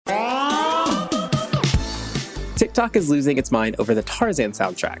TikTok is losing its mind over the Tarzan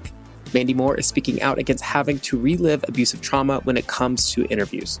soundtrack. Mandy Moore is speaking out against having to relive abusive trauma when it comes to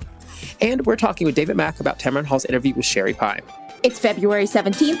interviews. And we're talking with David Mack about Tamron Hall's interview with Sherry Pie. It's February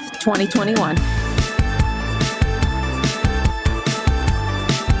 17th, 2021.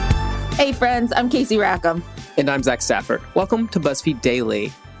 Hey friends, I'm Casey Rackham. And I'm Zach Stafford. Welcome to BuzzFeed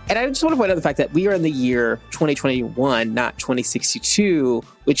Daily. And I just want to point out the fact that we are in the year 2021, not 2062,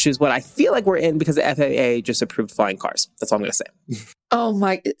 which is what I feel like we're in because the FAA just approved flying cars. That's all I'm going to say. Oh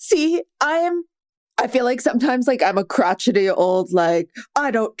my, see, I feel like sometimes I'm a crotchety old, I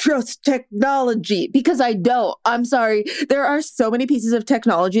don't trust technology because I don't. I'm sorry. There are so many pieces of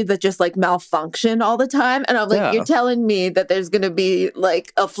technology that just malfunction all the time. And I'm like, You're telling me that there's going to be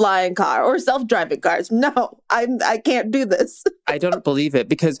a flying car or self-driving cars. No, I can't do this. I don't believe it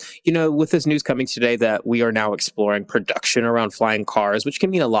because, with this news coming today that we are now exploring production around flying cars, which can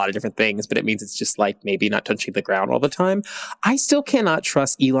mean a lot of different things, but it means it's just maybe not touching the ground all the time. I still cannot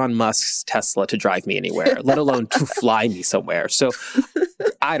trust Elon Musk's Tesla to drive me anywhere, let alone to fly me somewhere. So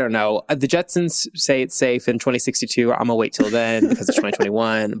I don't know. The Jetsons say it's safe in 2062. I'm going to wait till then because it's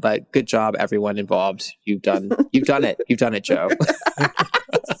 2021. But good job, everyone involved. You've done it. You've done it, Joe.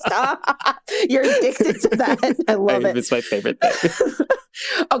 Stop. You're addicted to that. I love it. It's my favorite thing.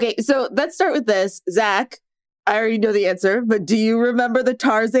 Okay, so let's start with this. Zach, I already know the answer, but do you remember the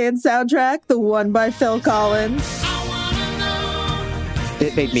Tarzan soundtrack, the one by Phil Collins?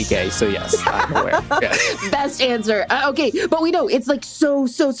 It made me gay, so yes, I'm aware. Yeah. Best answer. Okay, but we know it's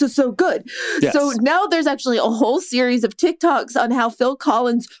so good. Yes. So now there's actually a whole series of TikToks on how Phil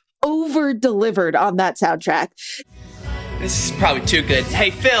Collins over-delivered on that soundtrack. This is probably too good.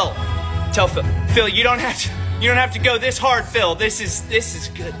 Hey, Phil, tell Phil, you don't have to go this hard, Phil. This is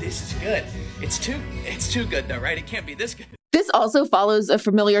good. This is good. It's too good though, right? It can't be this good. This also follows a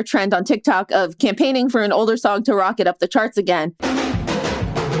familiar trend on TikTok of campaigning for an older song to rocket up the charts again.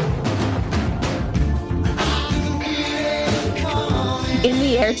 In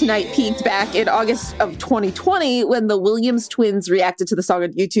the Air Tonight peaked back in August of 2020 when the Williams twins reacted to the song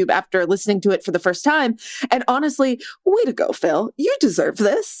on YouTube after listening to it for the first time. And honestly, way to go, Phil. You deserve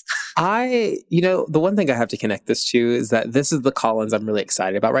this. The one thing I have to connect this to is that this is the Collins I'm really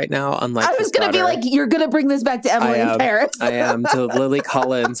excited about right now. Unlike I was going to be you're going to bring this back to Emily in Paris. I am. To Lily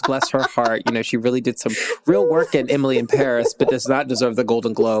Collins, bless her heart. She really did some real work in Emily in Paris, but does not deserve the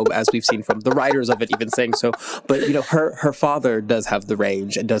Golden Globe, as we've seen from the writers of it even saying so. But, her father does have the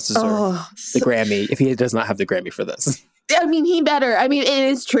range and does deserve the Grammy if he does not have the Grammy for this. I mean, he better. I mean, it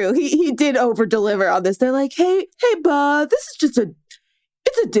is true. He did over deliver on this. They're like, hey, bud, this is just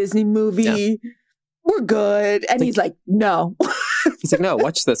it's a Disney movie. Yeah. We're good. And he's like, no. He's like, no,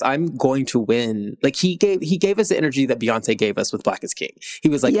 watch this. I'm going to win. He gave us the energy that Beyonce gave us with Black is King. He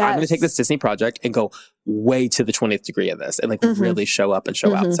was like, yes. I'm going to take this Disney project and go way to the 20th degree of this and really show up and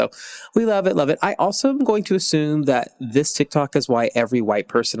show out. So we love it, love it. I also am going to assume that this TikTok is why every white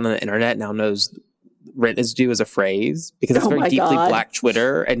person on the internet now knows rent is due as a phrase because it's very deeply Black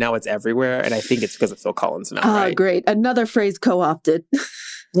Twitter and now it's everywhere. And I think it's because of Phil Collins now, right? Great. Another phrase co-opted.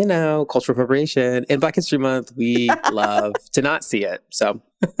 Cultural appropriation. In Black History Month, we love to not see it. So,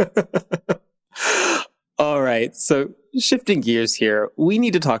 all right. So shifting gears here, we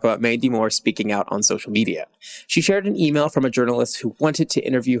need to talk about Mandy Moore speaking out on social media. She shared an email from a journalist who wanted to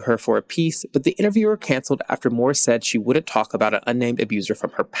interview her for a piece, but the interviewer canceled after Moore said she wouldn't talk about an unnamed abuser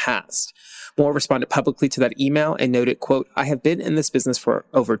from her past. Moore responded publicly to that email and noted, quote, I have been in this business for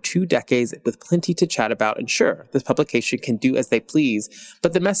over 2 decades with plenty to chat about, and sure, this publication can do as they please,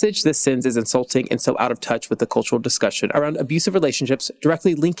 but the message this sends is insulting and so out of touch with the cultural discussion around abusive relationships,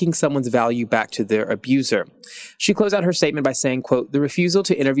 directly linking someone's value back to their abuser. She closed out her statement by saying, quote, the refusal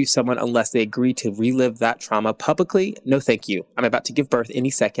to interview someone unless they agree to relive that trauma publicly, no thank you. I'm about to give birth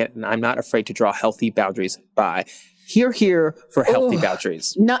any second, and I'm not afraid to draw healthy boundaries. Bye. Here for healthy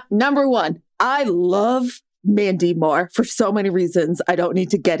boundaries. Number one, I love Mandy Moore for so many reasons. I don't need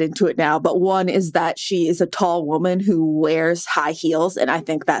to get into it now, but one is that she is a tall woman who wears high heels, and I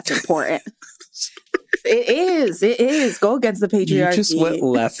think that's important. It is. Go against the patriarchy. You just went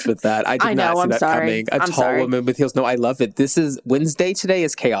left with that. I did not see that coming. A tall woman with heels. No, I love it. This is Wednesday today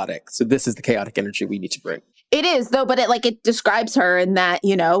is chaotic. So this is the chaotic energy we need to bring. It is, though, but it describes her in that,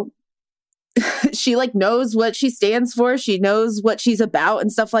 she knows what she stands for. She knows what she's about and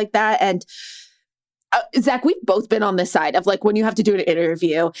stuff like that. And Zach, we've both been on this side of when you have to do an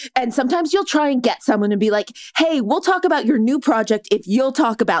interview and sometimes you'll try and get someone and be like, hey, we'll talk about your new project if you'll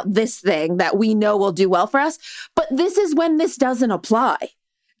talk about this thing that we know will do well for us. But this is when this doesn't apply.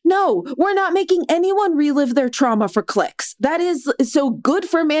 No, we're not making anyone relive their trauma for clicks. That is so good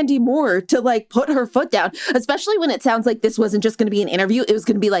for Mandy Moore to like put her foot down, especially when it sounds like this wasn't just going to be an interview. It was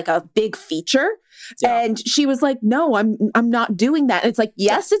going to be like a big feature. Yeah. And she was like, no, I'm not doing that. And it's like,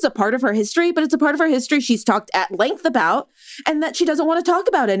 yes, it's a part of her history, but it's a part of her history she's talked at length about and that she doesn't want to talk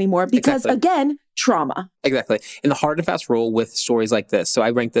about anymore because, again, trauma. Exactly. In the hard and fast rule with stories like this. So I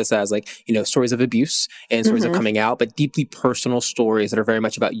rank this as like, stories of abuse and stories of coming out, but deeply personal stories that are very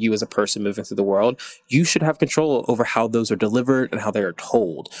much about you as a person moving through the world. You should have control over how those are delivered and how they are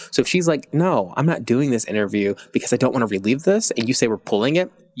told. So if she's like, no, I'm not doing this interview because I don't want to relive this, and you say we're pulling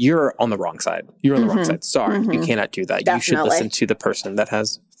it, you're on the wrong side. You're on the wrong side. Sorry, you cannot do that. Definitely. You should listen to the person that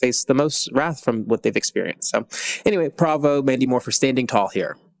has faced the most wrath from what they've experienced. So anyway, bravo, Mandy Moore, for standing tall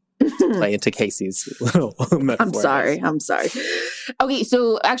here. Play into Casey's little metaphor. I'm sorry. Okay,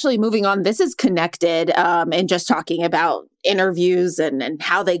 so actually moving on, this is connected and just talking about interviews and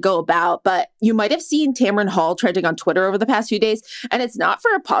how they go about, but you might have seen Tamron Hall trending on Twitter over the past few days, and it's not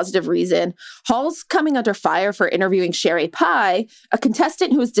for a positive reason. Hall's coming under fire for interviewing Sherry Pie, a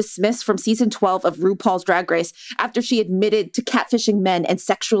contestant who was dismissed from season 12 of RuPaul's Drag Race after she admitted to catfishing men and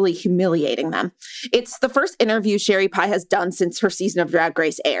sexually humiliating them. It's the first interview Sherry Pie has done since her season of Drag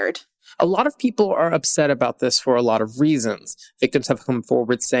Race aired. A lot of people are upset about this for a lot of reasons. Victims have come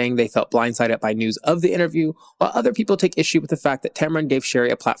forward saying they felt blindsided by news of the interview, while other people take issue with the fact that Tamron gave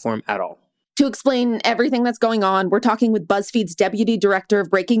Sherry a platform at all. To explain everything that's going on, we're talking with BuzzFeed's Deputy Director of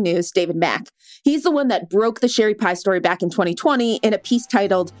Breaking News, David Mack. He's the one that broke the Sherry Pie story back in 2020 in a piece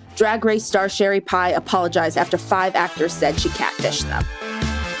titled, "Drag Race Star Sherry Pie Apologized After 5 Actors Said She Catfished Them."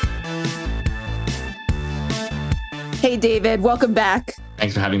 Hey, David, welcome back.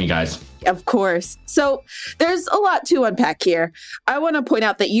 Thanks for having me, guys. Of course. So there's a lot to unpack here. I want to point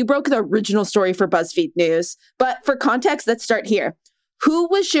out that you broke the original story for BuzzFeed News, but for context, let's start here. Who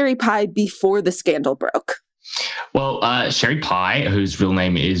was Sherry Pie before the scandal broke? Well, Sherry Pie, whose real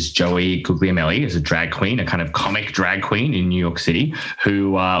name is Joey Guglielmelli, is a drag queen, a kind of comic drag queen in New York City,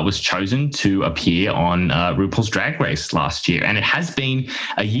 who was chosen to appear on RuPaul's Drag Race last year. And it has been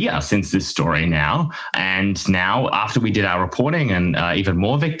a year since this story now. And now, after we did our reporting and even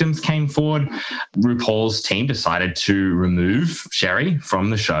more victims came forward, RuPaul's team decided to remove Sherry from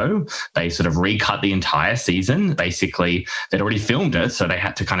the show. They sort of recut the entire season. Basically, they'd already filmed it, so they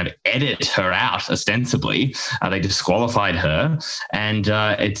had to kind of edit her out, ostensibly. They disqualified her, and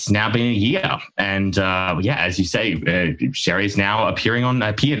it's now been a year. And as you say, Sherry is now appeared on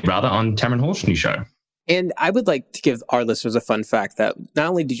Tamron Hall's new show. And I would like to give our listeners a fun fact that not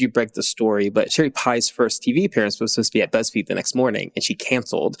only did you break the story, but Sherry Pie's first TV appearance was supposed to be at BuzzFeed the next morning, and she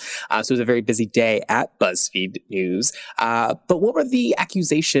canceled. So it was a very busy day at BuzzFeed News. But what were the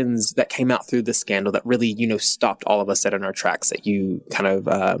accusations that came out through the scandal that really, stopped all of us dead in our tracks that you kind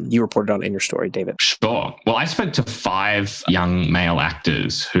of, you reported on in your story, David? Sure. Well, I spoke to 5 young male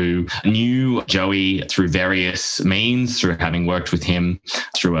actors who knew Joey through various means, through having worked with him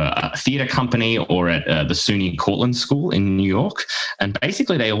through a theater company or at the SUNY Cortland School in New York. And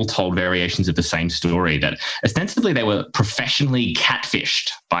basically they all told variations of the same story, that ostensibly they were professionally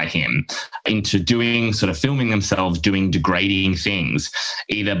catfished by him into filming themselves doing degrading things,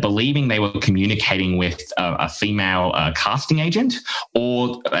 either believing they were communicating with a female casting agent,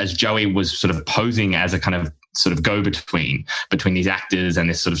 or as Joey was sort of posing as a kind of go-between between these actors and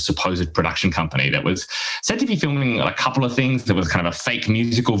this sort of supposed production company that was said to be filming a couple of things. There was kind of a fake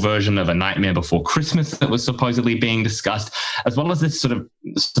musical version of A Nightmare Before Christmas that was supposedly being discussed, as well as this sort of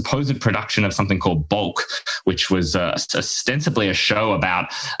supposed production of something called Bulk, which was ostensibly a show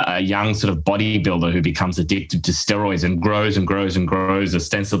about a young sort of bodybuilder who becomes addicted to steroids and grows and grows and grows,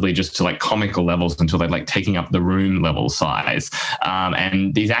 ostensibly just to like comical levels until they're like taking up the room level size.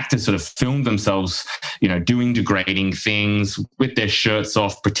 And these actors sort of filmed themselves, doing degrading things with their shirts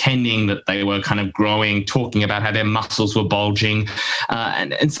off, pretending that they were kind of growing, talking about how their muscles were bulging.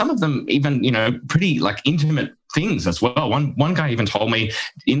 And some of them even, pretty like intimate things as well. One guy even told me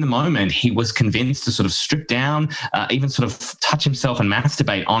in the moment he was convinced to sort of strip down, even sort of touch himself and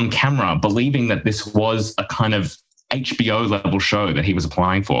masturbate on camera, believing that this was a kind of HBO level show that he was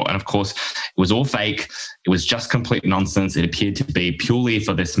applying for. And of course, it was all fake. It was just complete nonsense. It appeared to be purely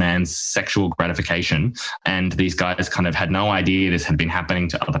for this man's sexual gratification. And these guys kind of had no idea this had been happening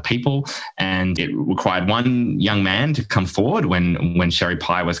to other people. And it required one young man to come forward when Sherry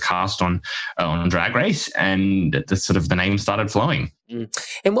Pie was cast on Drag Race, and the name started flowing.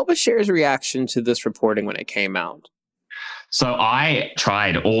 And what was Sherry's reaction to this reporting when it came out? So I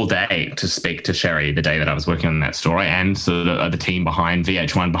tried all day to speak to Sherry the day that I was working on that story, and sort of the team behind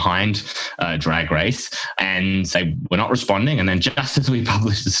VH1, behind Drag Race, and they were not responding. And then just as we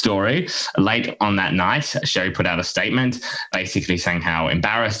published the story, late on that night, Sherry put out a statement basically saying how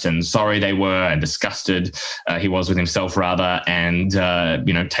embarrassed and sorry they were and disgusted he was with himself, rather, and,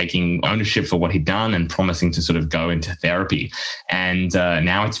 taking ownership for what he'd done and promising to sort of go into therapy. And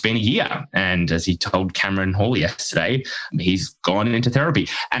now it's been a year. And as he told Cameron Hall yesterday, he's gone into therapy.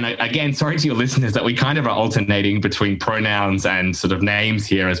 And again, sorry to your listeners that we kind of are alternating between pronouns and sort of names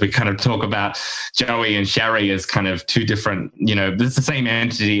here as we kind of talk about Joey and Sherry as kind of two different, it's the same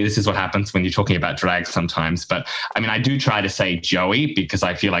entity. This is what happens when you're talking about drag sometimes. But I mean, I do try to say Joey because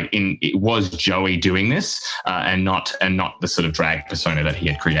I feel like it was Joey doing this and not the sort of drag persona that he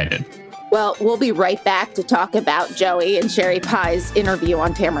had created. Well, we'll be right back to talk about Joey and Sherry Pie's interview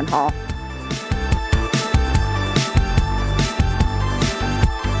on Tamron Hall.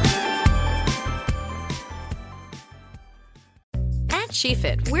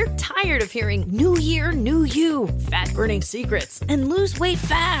 SheFit, we're tired of hearing new year, new you, fat-burning secrets, and lose weight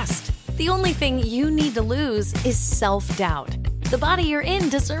fast. The only thing you need to lose is self-doubt. The body you're in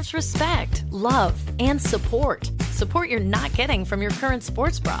deserves respect, love, and support. Support you're not getting from your current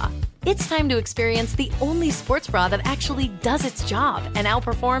sports bra. It's time to experience the only sports bra that actually does its job and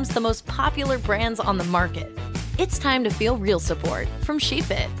outperforms the most popular brands on the market. It's time to feel real support from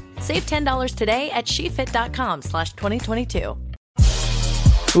SheFit. Save $10 today at shefit.com/2022.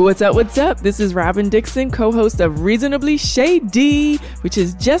 What's up? This is Robin Dixon, co-host of Reasonably Shady, which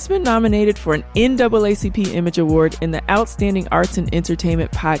has just been nominated for an NAACP Image Award in the Outstanding Arts and Entertainment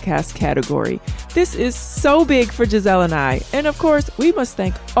Podcast category. This is so big for Giselle and I, and of course, we must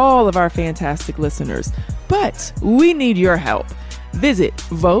thank all of our fantastic listeners. But we need your help. Visit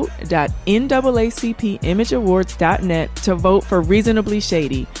vote.naacpimageawards.net to vote for Reasonably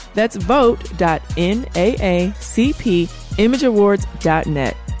Shady. That's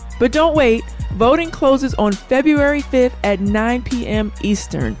vote.naacpimageawards.net. But don't wait. Voting closes on February 5th at 9 p.m.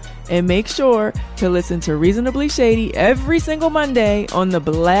 Eastern. And make sure to listen to Reasonably Shady every single Monday on the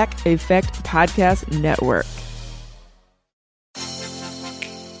Black Effect Podcast Network.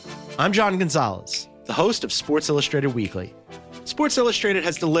 I'm John Gonzalez, the host of Sports Illustrated Weekly. Sports Illustrated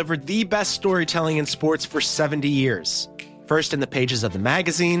has delivered the best storytelling in sports for 70 years. First in the pages of the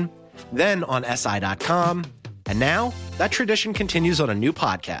magazine, then on SI.com, and now that tradition continues on a new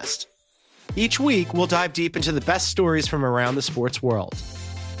podcast. Each week, we'll dive deep into the best stories from around the sports world.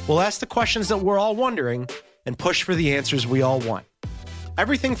 We'll ask the questions that we're all wondering and push for the answers we all want.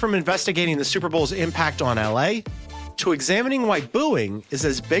 Everything from investigating the Super Bowl's impact on LA to examining why booing is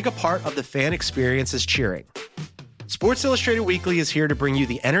as big a part of the fan experience as cheering. Sports Illustrated Weekly is here to bring you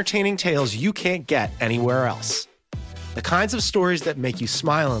the entertaining tales you can't get anywhere else. The kinds of stories that make you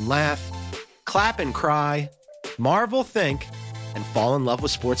smile and laugh, clap and cry, marvel, think, and fall in love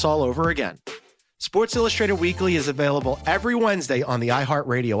with sports all over again. Sports Illustrated Weekly is available every Wednesday on the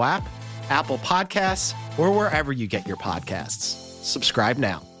iHeartRadio app, Apple Podcasts, or wherever you get your podcasts. Subscribe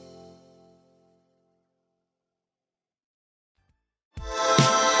now.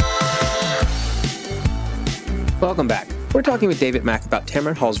 Welcome back. We're talking with David Mack about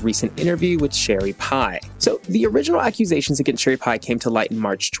Tamron Hall's recent interview with Sherry Pie. So the original accusations against Sherry Pie came to light in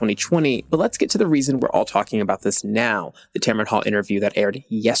March 2020, but let's get to the reason we're all talking about this now, the Tamron Hall interview that aired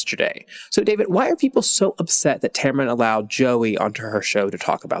yesterday. So David, why are people so upset that Tamron allowed Joey onto her show to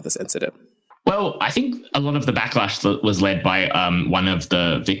talk about this incident? Well, I think a lot of the backlash was led by one of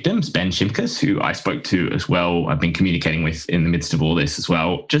the victims, Ben Shimkus, who I spoke to as well. I've been communicating with in the midst of all this as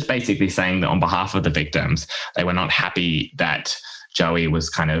well, just basically saying that on behalf of the victims, they were not happy that Joey was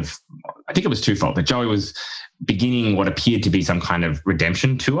kind of, I think it was twofold, that Joey was beginning what appeared to be some kind of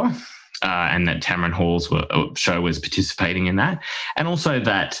redemption tour, and that Tamron Hall's show was participating in that, and also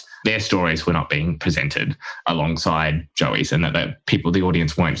that their stories were not being presented alongside Joey's, and that the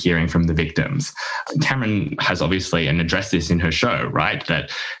audience weren't hearing from the victims. Tamron has obviously, and addressed this in her show, right,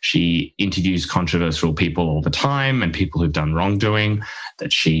 that she interviews controversial people all the time and people who've done wrongdoing,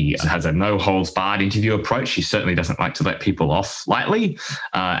 that she has a no-holds-barred interview approach. She certainly doesn't like to let people off lightly,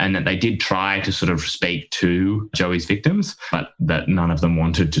 and that they did try to sort of speak to Joey's victims, but that none of them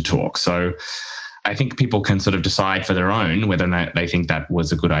wanted to talk. So I think people can sort of decide for their own whether or not they think that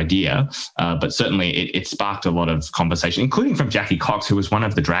was a good idea. But certainly it sparked a lot of conversation, including from Jackie Cox, who was one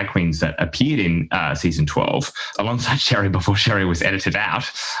of the drag queens that appeared in season 12 alongside Sherry before Sherry was edited out,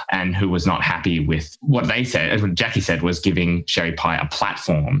 and who was not happy with what they said. What Jackie said was giving Sherry Pie a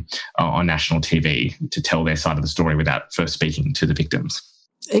platform on national TV to tell their side of the story without first speaking to the victims.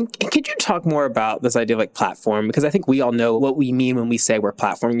 And could you talk more about this idea of like platform? Because I think we all know what we mean when we say we're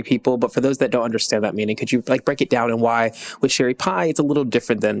platforming people. But for those that don't understand that meaning, could you like break it down and why with Sherry Pie, it's a little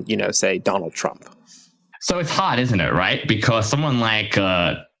different than, say, Donald Trump? So it's hard, isn't it? Right? Because someone like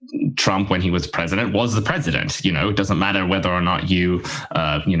Trump, when he was president, was the president. It doesn't matter whether or not you,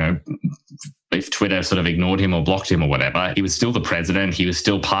 if Twitter sort of ignored him or blocked him or whatever, he was still the president. He was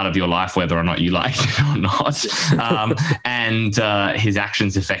still part of your life, whether or not you liked it or not. And his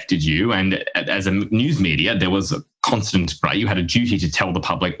actions affected you. And as a news media, there was a constant, right? You had a duty to tell the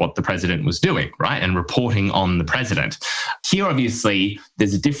public what the president was doing, right? And reporting on the president. Here, obviously,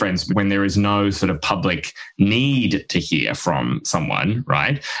 there's a difference when there is no sort of public need to hear from someone,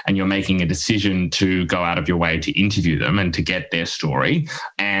 right? And you're making a decision to go out of your way to interview them and to get their story.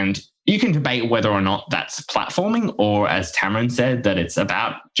 And you can debate whether or not that's platforming or, as Tamron said, that it's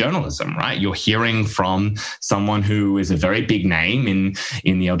about journalism, right? You're hearing from someone who is a very big name in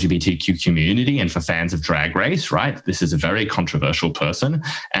the LGBTQ community and for fans of Drag Race, right? This is a very controversial person,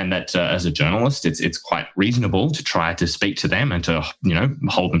 and that as a journalist, it's quite reasonable to try to speak to them and to,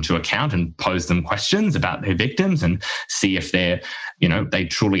 hold them to account and pose them questions about their victims and see if they're, they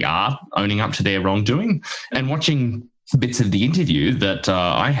truly are owning up to their wrongdoing. And watching bits of the interview that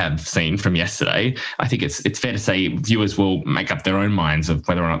I have seen from yesterday, I think it's fair to say viewers will make up their own minds of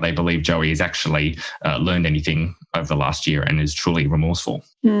whether or not they believe Joey has actually learned anything over the last year and is truly remorseful.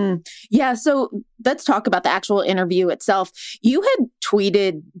 Yeah, so let's talk about the actual interview itself. You had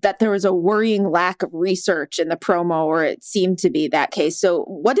tweeted that there was a worrying lack of research in the promo, or it seemed to be that case. So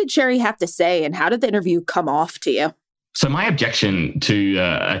what did Sherry have to say, and how did the interview come off to you? So my objection to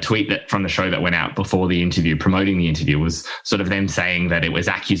a tweet from the show that went out before the interview, promoting the interview, was sort of them saying that it was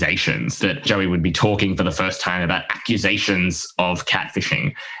accusations, that Joey would be talking for the first time about accusations of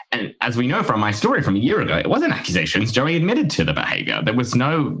catfishing. And as we know from my story from a year ago, it wasn't accusations. Joey admitted to the behavior. There was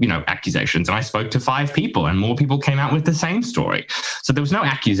no, accusations. And I spoke to 5 people and more people came out with the same story. So there was no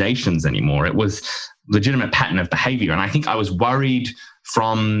accusations anymore. It was legitimate pattern of behavior. And I think I was worried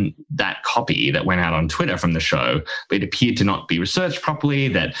from that copy that went out on Twitter from the show, it appeared to not be researched properly,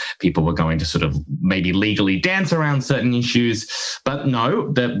 that people were going to sort of maybe legally dance around certain issues. But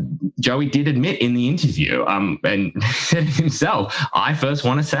no, that Joey did admit in the interview, and said himself, I first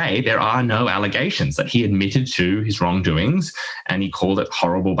want to say there are no allegations, that he admitted to his wrongdoings and he called it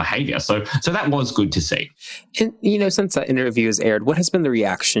horrible behavior. So that was good to see. And, since that interview has aired, what has been the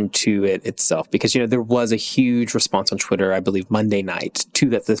reaction to it itself? Because, there was a huge response on Twitter, I believe, Monday night to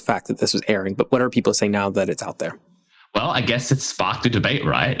the fact that this was airing. But what are people saying now that it's out there? Well, I guess it sparked a debate,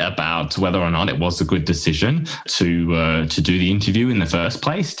 right, about whether or not it was a good decision to do the interview in the first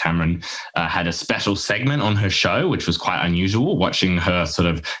place. Tamron had a special segment on her show, which was quite unusual, watching her sort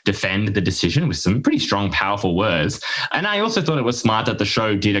of defend the decision with some pretty strong, powerful words. And I also thought it was smart that the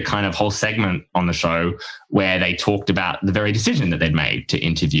show did a kind of whole segment on the show where they talked about the very decision that they'd made to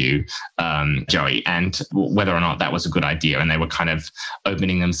interview Joey and whether or not that was a good idea. And they were kind of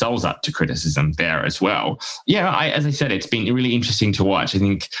opening themselves up to criticism there as well. Yeah, as I said, it's been really interesting to watch. I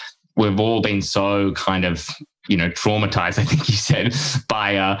think we've all been so kind of, traumatized, I think you said,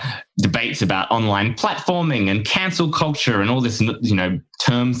 by debates about online platforming and cancel culture and all this,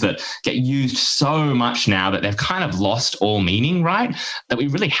 terms that get used so much now that they've kind of lost all meaning, right? That we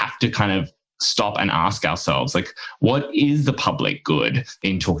really have to kind of stop and ask ourselves, like, what is the public good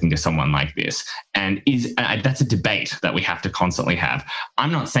in talking to someone like this? And that's a debate that we have to constantly have.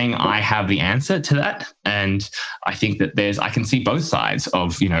 I'm not saying I have the answer to that. And I think that I can see both sides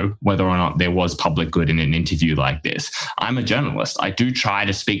of, whether or not there was public good in an interview like this. I'm a journalist. I do try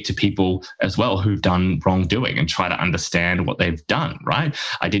to speak to people as well who've done wrongdoing and try to understand what they've done, right?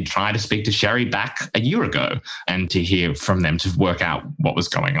 I did try to speak to Sherry back a year ago and to hear from them to work out what was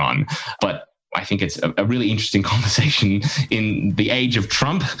going on. But I think it's a really interesting conversation in the age of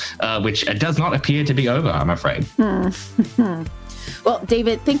Trump, which does not appear to be over, I'm afraid. Well,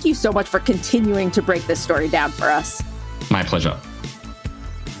 David, thank you so much for continuing to break this story down for us. My pleasure.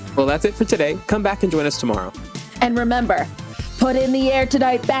 Well, that's it for today. Come back and join us tomorrow. And remember, put in the air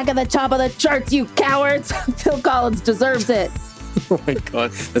tonight, back at the top of the charts, you cowards. Phil Collins deserves it. Oh my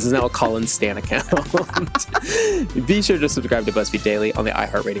God. This is now a Colin Stan account. Be sure to subscribe to BuzzFeed Daily on the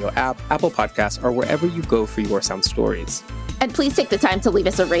iHeartRadio app, Apple Podcasts, or wherever you go for your sound stories. And please take the time to leave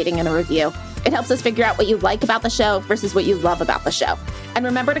us a rating and a review. It helps us figure out what you like about the show versus what you love about the show. And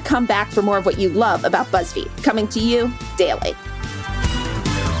remember to come back for more of what you love about BuzzFeed, coming to you daily.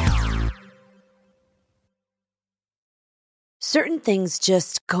 Certain things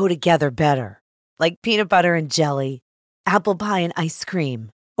just go together better, like peanut butter and jelly, apple pie and ice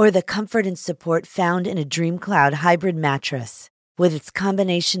cream, or the comfort and support found in a Dream Cloud hybrid mattress. with its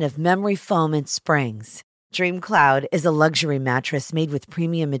combination of memory foam and springs. Dream Cloud is a luxury mattress made with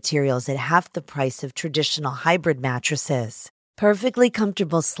premium materials at half the price of traditional hybrid mattresses. Perfectly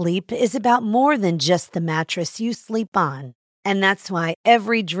comfortable sleep is about more than just the mattress you sleep on. And that's why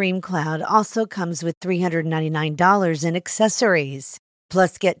every Dream Cloud also comes with $399 in accessories.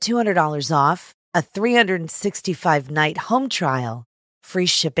 Plus, get $200 off, a 365-night home trial, free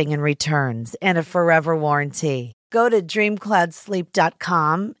shipping and returns, and a forever warranty. Go to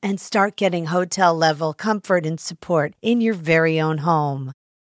dreamcloudsleep.com and start getting hotel-level comfort and support in your very own home.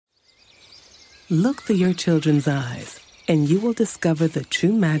 Look through your children's eyes, and you will discover the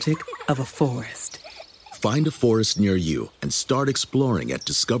true magic of a forest. Find a forest near you and start exploring at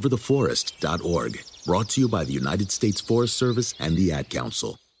discovertheforest.org. Brought to you by the United States Forest Service and the Ad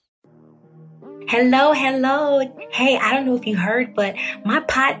Council. Hello. Hey, I don't know if you heard, but my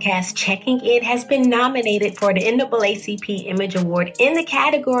podcast, Checking In, has been nominated for the NAACP Image Award in the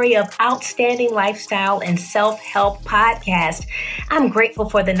category of Outstanding Lifestyle and Self-Help Podcast. I'm grateful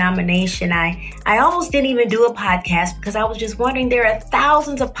for the nomination. I almost didn't even do a podcast because I was just wondering, there are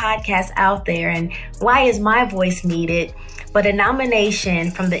thousands of podcasts out there, and why is my voice needed? But a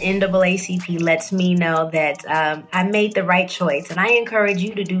nomination from the NAACP lets me know that I made the right choice. And I encourage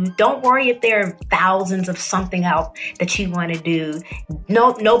you to don't worry if there are thousands of something out that you want to do.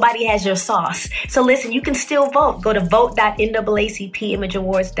 Nobody has your sauce. So listen, you can still vote. Go to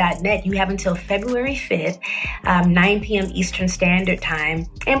vote.naacpimageawards.net. You have until February 5th, 9 p.m. Eastern Standard Time.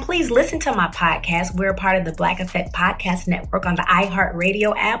 And please listen to my podcast. We're a part of the Black Effect Podcast Network on the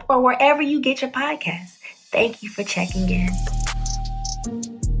iHeartRadio app or wherever you get your podcasts. Thank you for checking in.